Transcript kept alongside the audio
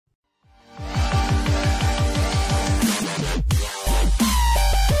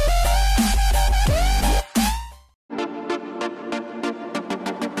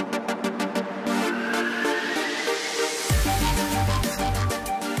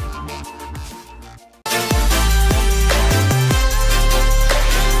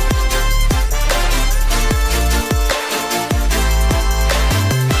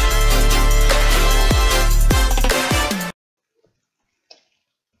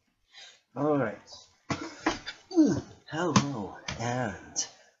Alright. Hello and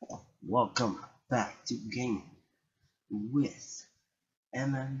welcome back to gaming with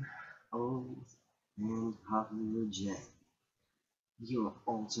MMOs and Popular J, your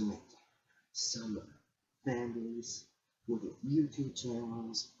ultimate summer fanbase with YouTube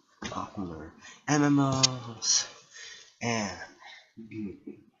channels, popular MMOs, and gaming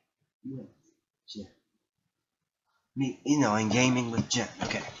with Jen. And gaming with Jen.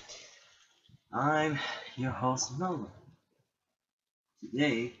 Okay. I'm your host, Nolan.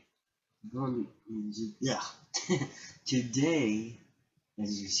 Today, today,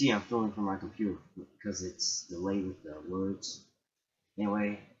 as you can see, I'm filming from my computer because it's delayed with the words.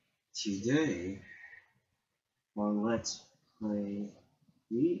 Anyway, today, on Let's Play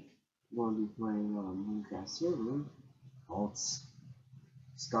Week, we're going to be playing on a Minecraft server called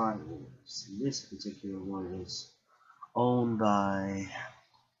Sky Wars. This particular one is owned by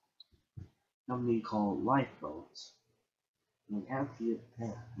a company called LIFEBOAT'S. You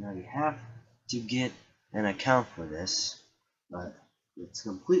have to get an account for this, but it's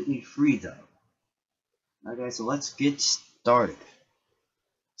completely free though. Okay, so let's get started.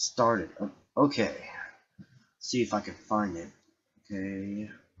 Okay, see if I can find it. Okay,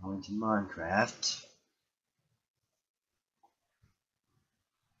 going to Minecraft.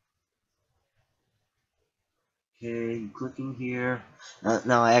 Okay, clicking here.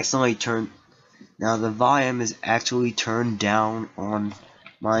 Now I accidentally turned. Now the volume is actually turned down on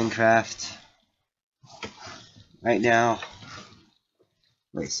Minecraft right now.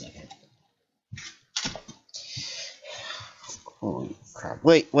 Wait a second. Holy crap.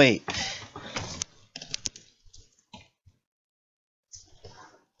 Wait.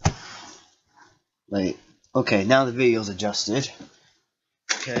 Okay, now the video's adjusted.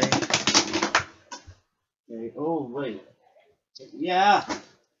 Okay. Oh, wait. Yeah.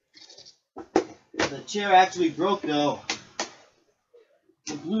 The chair actually broke though.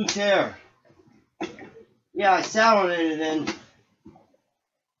 The blue chair. Yeah, I sat on it and then.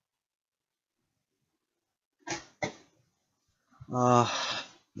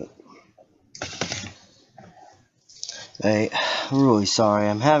 Hey, I'm really sorry.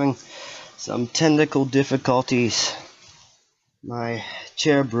 I'm having some technical difficulties. My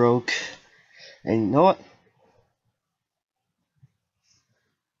chair broke. And you know what?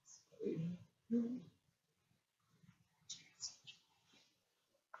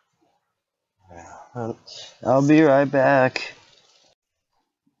 I'll be right back.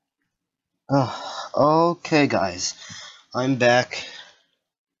 Okay, guys. I'm back.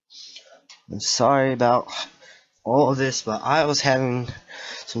 I'm sorry about all of this, but I was having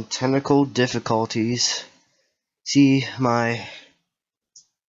some technical difficulties. See, my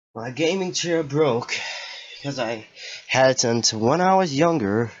gaming chair broke because I had it since when I was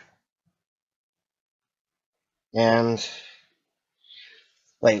younger. And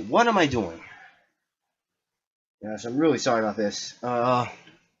wait, what am I doing? Yes, I'm really sorry about this. Let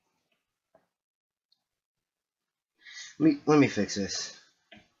me fix this.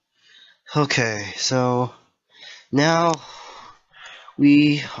 Okay, so now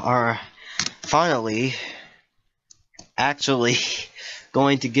we are finally actually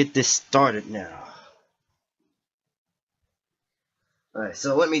going to get this started now. Alright,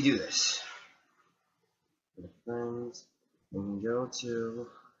 so let me do this. Friends, and go to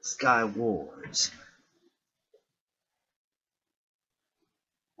Sky Wars.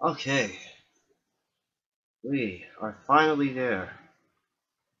 Okay. We are finally there.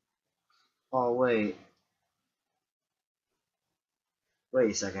 Oh, wait.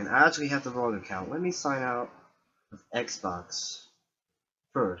 Wait a second. I actually have the wrong account. Let me sign out of Xbox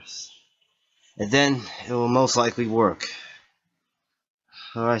first. And then it will most likely work.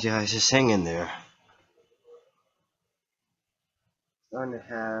 Alright, guys, just hang in there. Starting to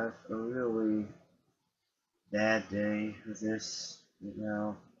have a really bad day with this right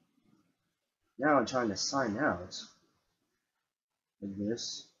now. Now I'm trying to sign out of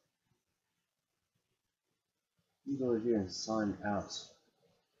this. You go here and sign out.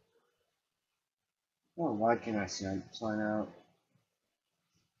 Oh, why can't I sign out?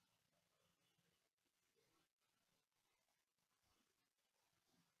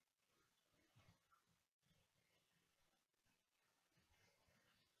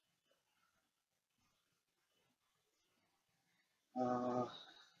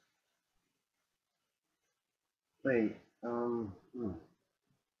 Wait,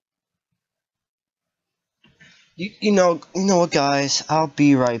 You know what, guys? I'll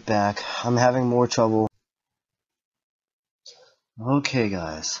be right back. I'm having more trouble. Okay,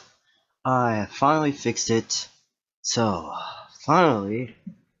 guys. I finally fixed it. So, finally,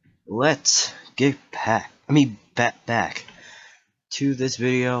 let's get back to this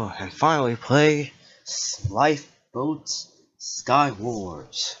video and finally play Lifeboat's Sky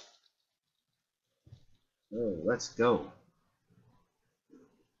Wars. Oh, let's go.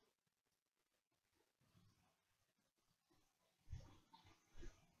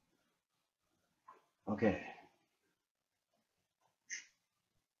 Okay.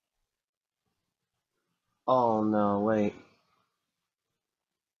 Oh no, wait.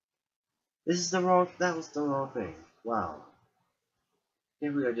 This is the wrong. That was the wrong thing. Wow.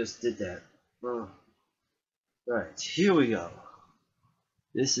 Can't believe I just did that. Oh. Right, here we go.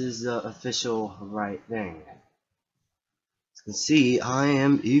 This is the official right thing. As you can see, I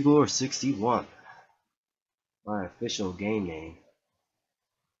am Igor61. My official game name.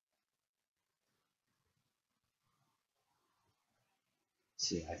 Let's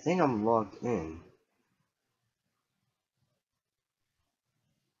see, I think I'm logged in.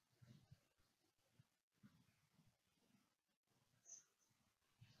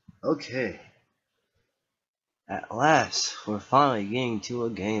 Okay. At last, we're finally getting to a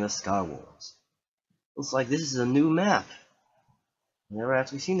game of Sky Wars. Looks like this is a new map. Never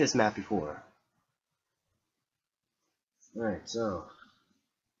actually seen this map before. Alright, so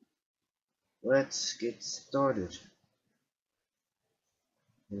let's get started.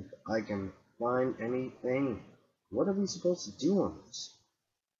 If I can find anything. What are we supposed to do on this?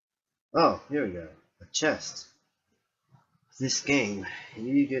 Oh, here we go. A chest. This game,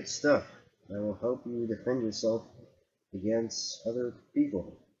 you get stuff that will help you defend yourself against other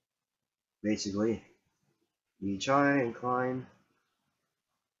people. Basically, you try and climb.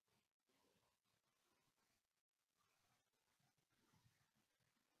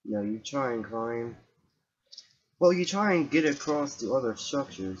 No, you try and climb. Well, you try and get across to other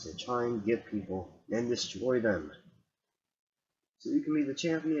structures and try and get people and destroy them. So you can be the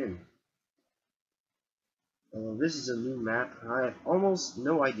champion. This is a new map. I have almost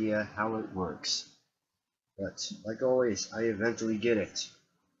no idea how it works. But, like always, I eventually get it.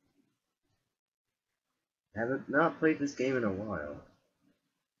 I haven't not played this game in a while.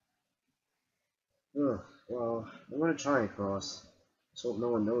 Ugh, well, I'm gonna try and cross. Just hope no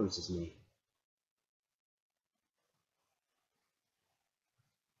one notices me.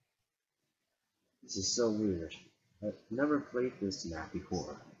 This is so weird. I've never played this map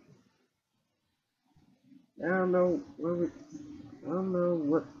before. I don't know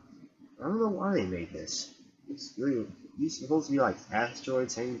why they made this. It's really, these supposed to be like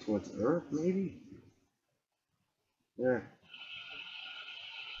asteroids heading towards Earth, maybe? Yeah.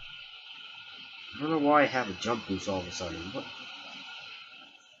 I don't know why I have a jump boost all of a sudden. What?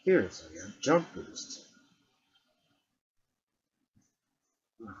 Seriously, a jump boost.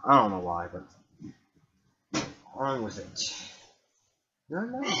 I don't know why, but on with it.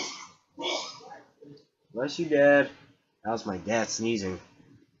 No. Bless you, Dad. That was my dad sneezing. I'm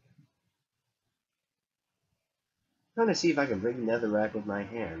trying to see if I can bring netherrack with my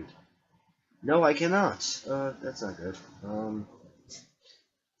hand. No, I cannot. That's not good.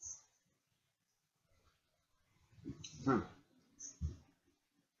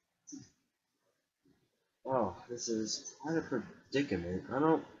 Oh, this is quite a predicament. I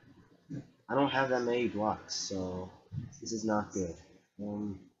don't have that many blocks, so this is not good.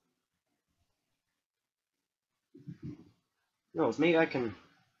 No, maybe I can,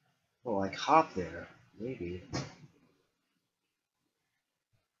 well, like hop there, maybe.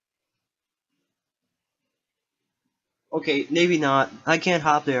 Okay, maybe not. I can't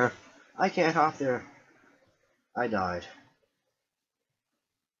hop there. I can't hop there. I died.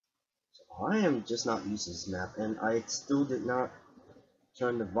 So I am just not used to this map, and I still did not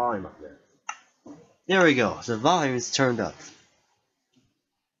turn the volume up there. There we go. The volume is turned up.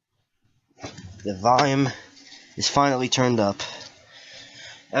 The volume is finally turned up.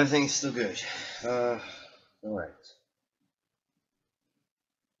 Everything's still good. Alright.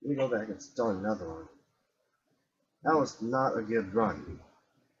 Let me go back and start another one. That was not a good run.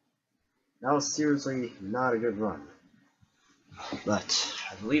 That was seriously not a good run. But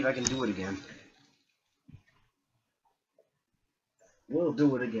I believe I can do it again. We'll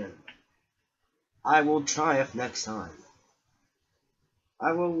do it again. I will triumph next time.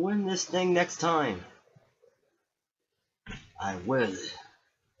 I will win this thing next time. I will.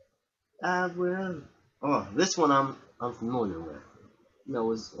 I will. Oh, this one I'm familiar with. You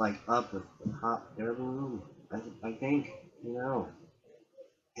know, it's like up with the hot air balloon. I think, you know.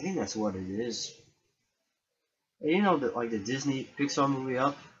 I think that's what it is. You know, like the Disney Pixar movie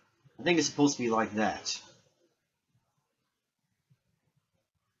Up? I think it's supposed to be like that.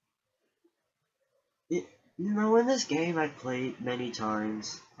 You know, in this game I've played many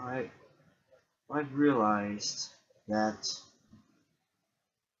times, I've realized that,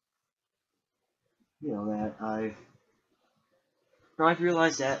 you know, I've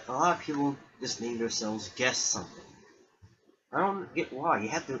realized that a lot of people just name themselves Guess Something. I don't get why. You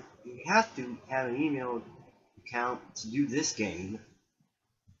have to have an email account to do this game.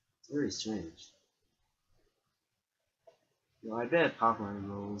 It's very strange. You know, I bet Popcorn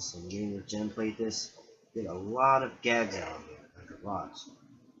Rules and Game with Jen played this. Did a lot of gags out of it, like a lot.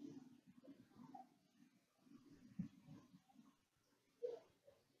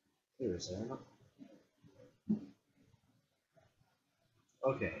 Here's that.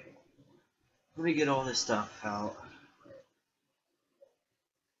 Okay, let me get all this stuff out.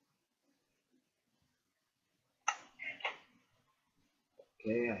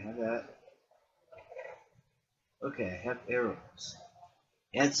 Okay, I have that. Okay, I have arrows.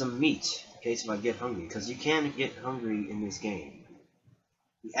 Add some meat in case if I get hungry, because you can get hungry in this game.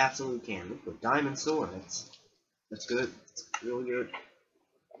 You absolutely can. Look, a diamond sword. That's good. It's really good.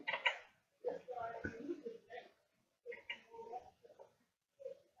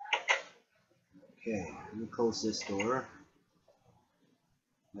 Okay, let me close this door.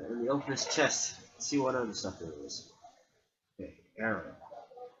 Let me open this chest. See what other stuff there is. Okay, arrow.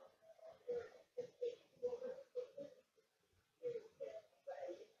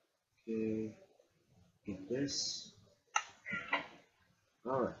 Okay, get this.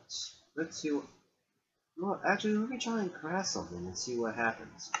 Alright, let's see what... Well, actually, let me try and craft something and see what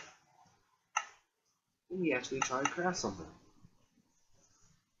happens. Let me actually try and craft something.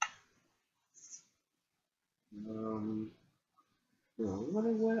 What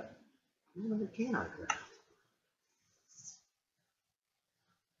can I craft?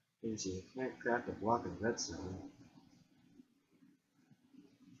 Let me see, I can't craft a block of redstone.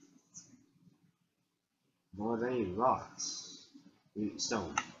 Nor of any rocks.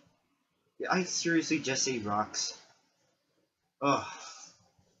 Stone. Did I seriously just say rocks? Ugh.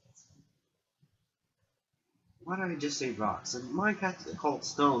 Why did I just say rocks? And Minecraft is called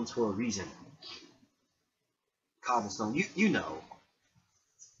stones for a reason. Cobblestone, you know.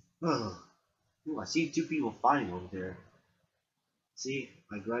 Ugh. Ooh, I see two people fighting over there. See?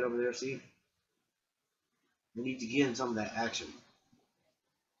 Like right over there, see? We need to get in some of that action.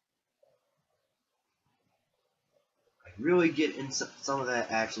 I really get in some of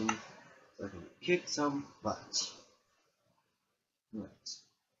that action so I can kick some butt. Right.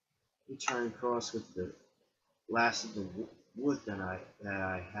 Let me try and cross with the last of the wood that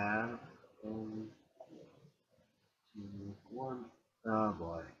I have. 1, 2, 1. Oh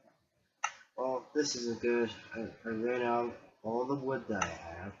boy. Well, this isn't good. I ran out all the wood that I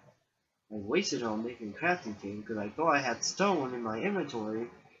have. I wasted it on making a crafting table because I thought I had stone in my inventory,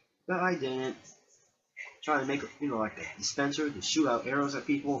 but I didn't. Trying to make, like a dispenser to shoot out arrows at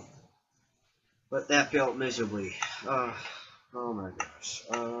people, but that failed miserably. Oh my gosh.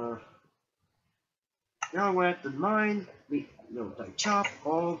 Now I'm gonna have to like chop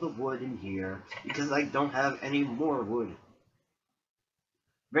all the wood in here because I don't have any more wood.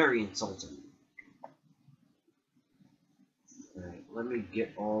 Very insulting. Alright, let me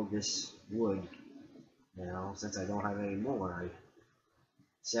get all this wood now since I don't have any more. I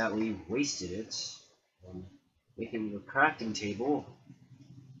sadly wasted it on making the crafting table.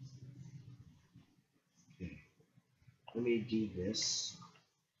 Okay, let me do this.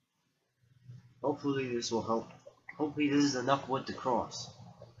 Hopefully this will help. Hopefully this is enough wood to cross.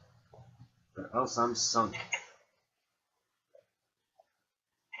 Or else I'm sunk.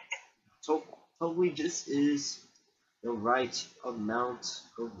 So hopefully this is the right amount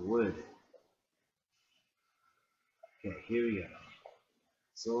of wood. Okay, here we go.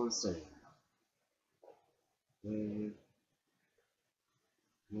 Slow and steady.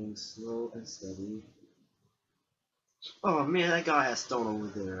 Going slow and steady. Oh man, that guy has stone over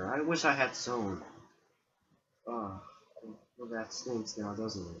there. I wish I had stone. Oh, well that stinks now,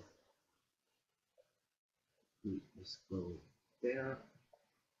 doesn't it? Just go there.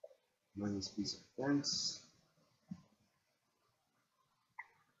 Nice piece of fence.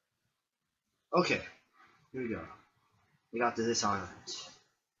 Okay, here we go. We got to this island.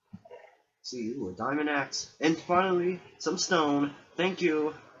 See, ooh, a diamond axe. And finally, some stone. Thank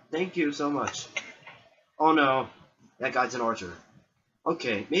you. Thank you so much. Oh no, that guy's an archer.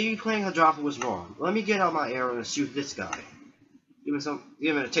 Okay, maybe playing Hydropolis was wrong. Let me get out my arrow and shoot this guy. Give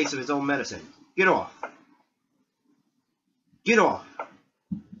him a taste of his own medicine. Get off. Get off.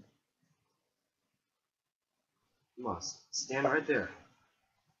 You must stand right there.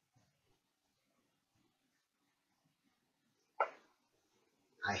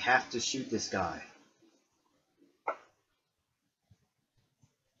 I have to shoot this guy.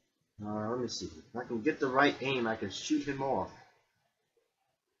 Let me see. If I can get the right aim, I can shoot him off.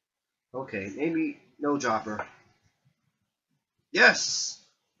 Okay, maybe no dropper. Yes!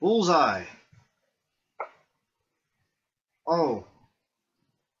 Bullseye! Oh.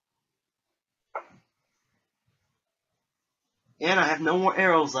 And I have no more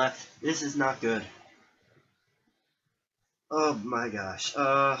arrows left. This is not good. Oh my gosh.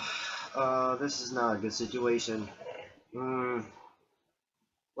 This is not a good situation.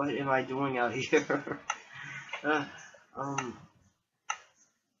 What am I doing out here? Yeah,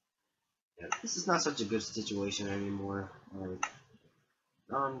 this is not such a good situation anymore.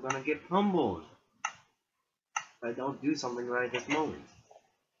 I'm gonna get humbled if I don't do something right at this moment.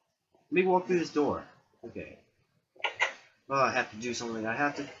 Let me walk through this door. Okay. Oh, I have to do something. I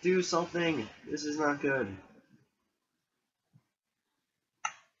have to do something. This is not good.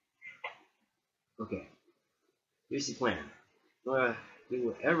 Okay. Here's the plan. I'm gonna do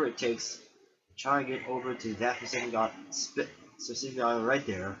whatever it takes to try to get over to that specific island right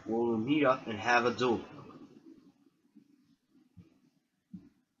there. We'll meet up and have a duel.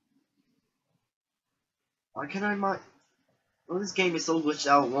 Why can't I mine? Well, this game is so glitched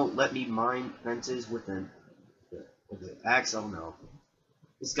out, it won't let me mine fences with the axe. Oh no.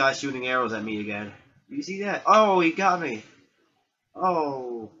 This guy's shooting arrows at me again. Do you see that? Oh, he got me.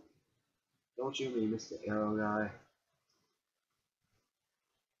 Oh. Don't shoot me, Mr. Arrow guy.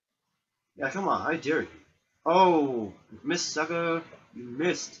 Yeah, come on, I dare you. Oh, you missed, sucker. You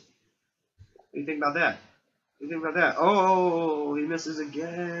missed. What do you think about that? What do you think about that? Oh, he misses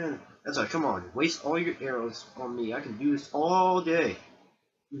again. That's right, come on. Waste all your arrows on me. I can do this all day.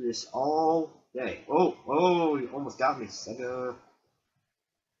 Do this all day. Oh, you almost got me, sucker.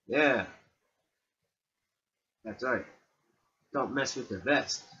 Yeah. That's right. Don't mess with the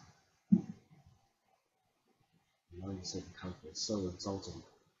vest. Mindset comfort, so insulting.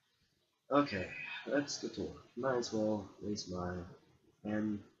 Okay, let's get to work. Might as well waste my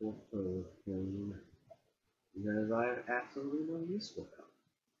handful of pain because I have absolutely no use for them.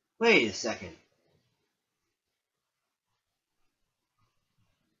 Wait a second.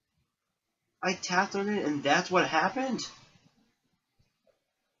 I tapped on it and that's what happened?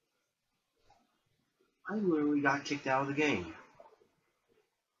 I literally got kicked out of the game.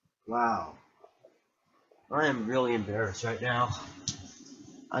 Wow. I am really embarrassed right now.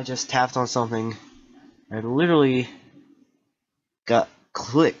 I just tapped on something and literally got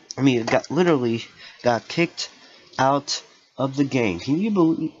clicked. Literally got kicked out of the game. Can you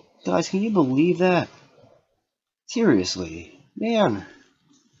believe, guys? Can you believe that? Seriously, man,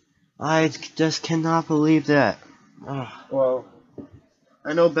 I just cannot believe that. Well,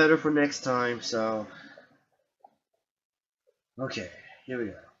 I know better for next time, so okay, here we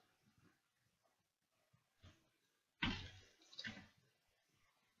go.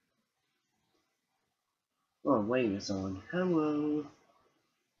 Oh, wait, it's on. Hello.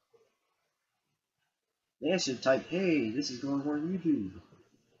 They should type, hey, this is going on YouTube.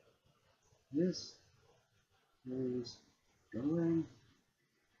 This is going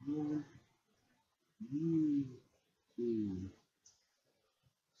on YouTube.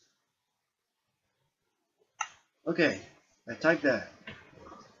 Okay, I typed that.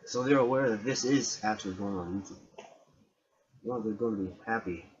 So they're aware that this is actually going on YouTube. Well, they're going to be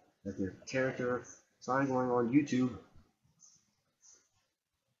happy that their character is going on YouTube.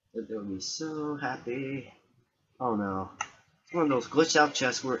 That they'll be so happy. Oh no. It's one of those glitched out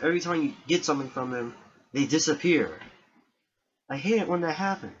chests where every time you get something from them, they disappear. I hate it when that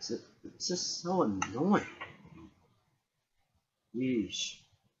happens. It's just so annoying. Yeesh.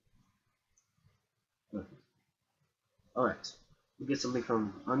 Alright. We get something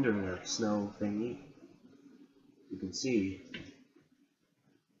from under the snow thingy. You can see.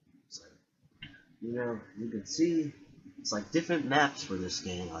 You can see it's like different maps for this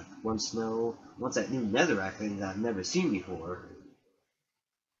game. Like one's snow, one's that new netherrack thing that I've never seen before.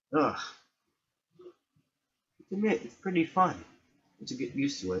 Ugh. I admit, it's pretty fun once you get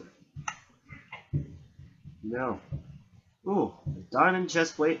used to it. No. Ooh, a diamond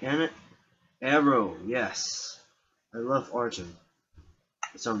chestplate and an arrow. Yes. I love arching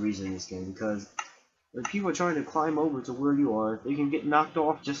for some reason in this game because when people are trying to climb over to where you are, they can get knocked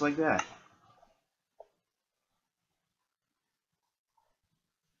off just like that.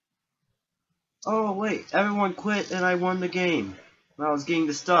 Oh wait, everyone quit and I won the game when I was getting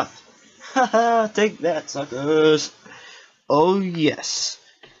the stuff. Haha, take that, suckers. Oh yes.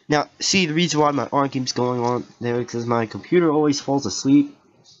 Now, see, the reason why my arm keeps going on there is because my computer always falls asleep.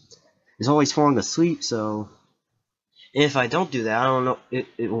 It's always falling asleep, so if I don't do that, I don't know,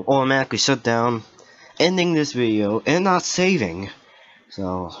 it will automatically shut down, ending this video and not saving.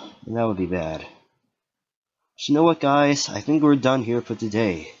 So that would be bad. But you know what, guys? I think we're done here for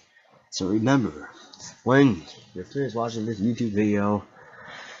today. So remember, when you're finished watching this YouTube video,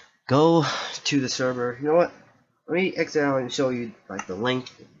 go to the server. You know what? Let me exit out and show you like the link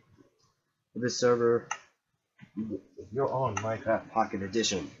to the server. If you're on Minecraft Pocket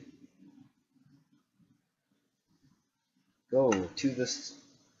Edition, go to this.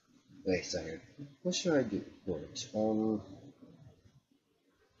 Wait a second. What should I do for it? Well,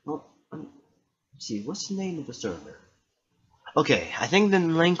 let's see. What's the name of the server? Okay, I think the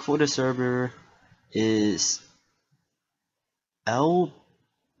link for the server is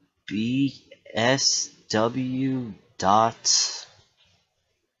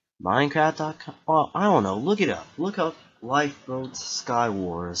lbsw.minecraft.com. Well, I don't know. Look it up. Look up Lifeboat's Sky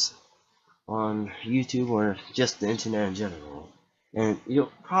Wars on YouTube or just the internet in general, and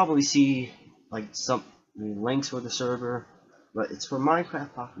you'll probably see like some links for the server. But it's for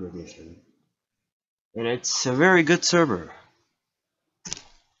Minecraft Pocket Edition, and it's a very good server.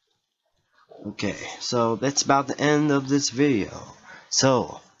 Okay, so that's about the end of this video.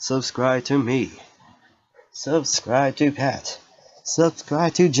 So, subscribe to me, subscribe to Pat,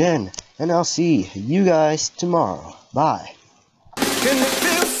 subscribe to Jen, and I'll see you guys tomorrow. Bye.